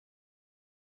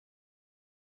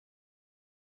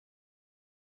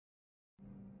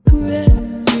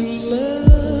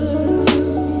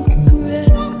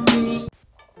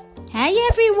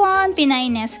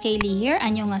everyone, Pinay Kaylee here.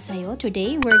 Annyeonghaseyo.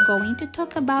 Today we're going to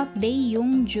talk about Bae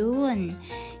Yong-joon.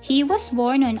 He was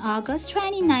born on August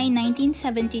 29,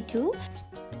 1972,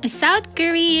 a South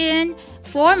Korean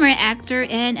former actor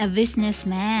and a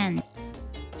businessman.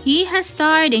 He has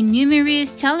starred in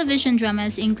numerous television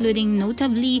dramas, including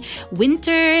notably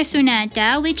Winter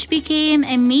Sonata, which became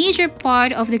a major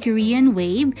part of the Korean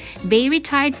wave. Bae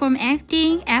retired from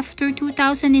acting after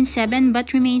 2007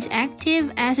 but remains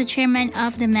active as a chairman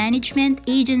of the management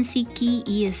agency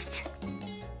KeyEast.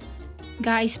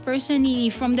 Guys, personally,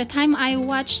 from the time I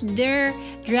watched their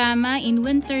drama in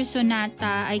Winter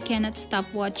Sonata, I cannot stop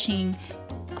watching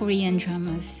Korean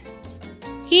dramas.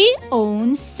 He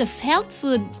owns a health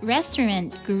food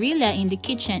restaurant, Gorilla in the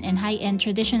Kitchen, and high-end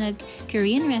traditional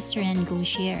Korean restaurant, Go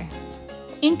Share.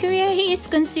 In Korea, he is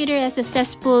considered a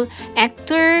successful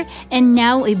actor and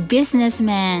now a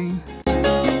businessman.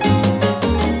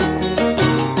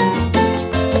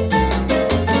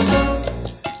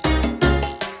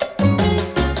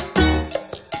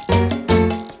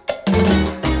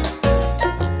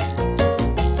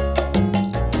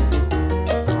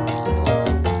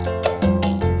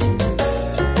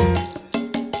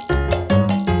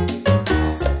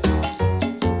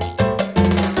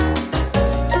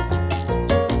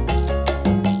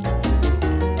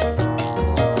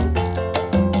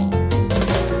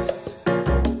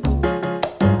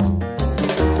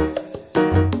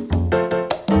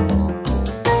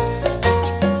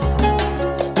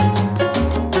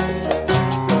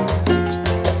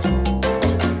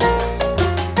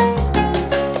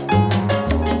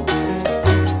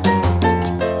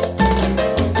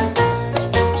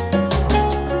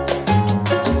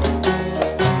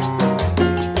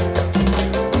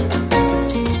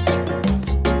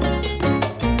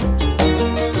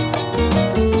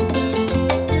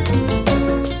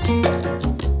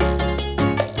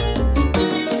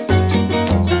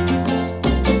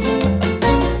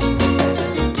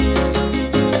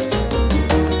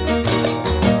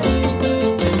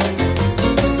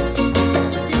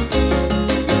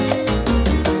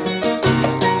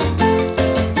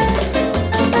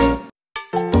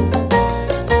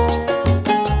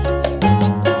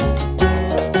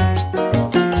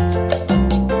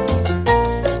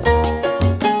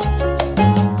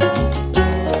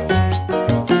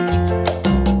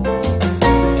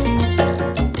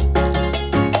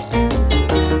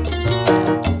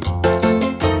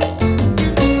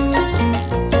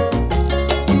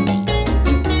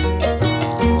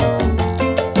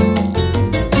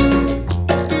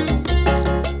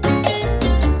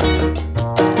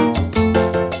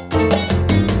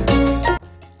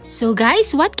 So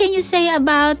guys, what can you say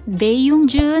about Bae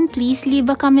Yong-joon? Please leave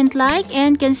a comment, like,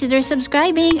 and consider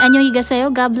subscribing.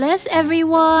 Annyeonghaseyo. God bless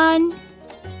everyone!